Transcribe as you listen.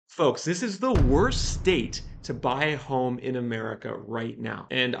Folks, this is the worst state to buy a home in America right now.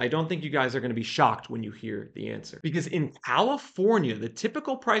 And I don't think you guys are going to be shocked when you hear the answer. Because in California, the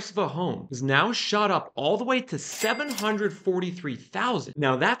typical price of a home is now shot up all the way to $743,000.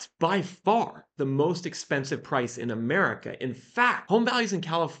 Now that's by far the most expensive price in America. In fact, home values in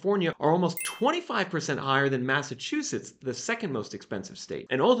California are almost 25% higher than Massachusetts, the second most expensive state.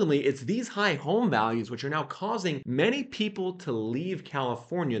 And ultimately, it's these high home values which are now causing many people to leave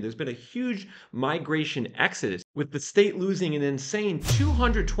California. There's been a huge migration exodus, with the state losing an insane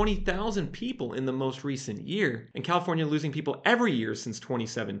 220,000 people in the most recent year, and California losing people every year since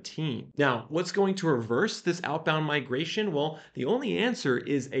 2017. Now, what's going to reverse this outbound migration? Well, the only answer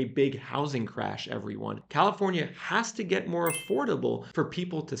is a big housing crash, everyone. California has to get more affordable for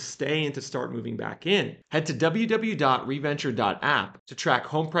people to stay and to start moving back in. Head to www.reventure.app to track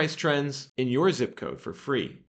home price trends in your zip code for free.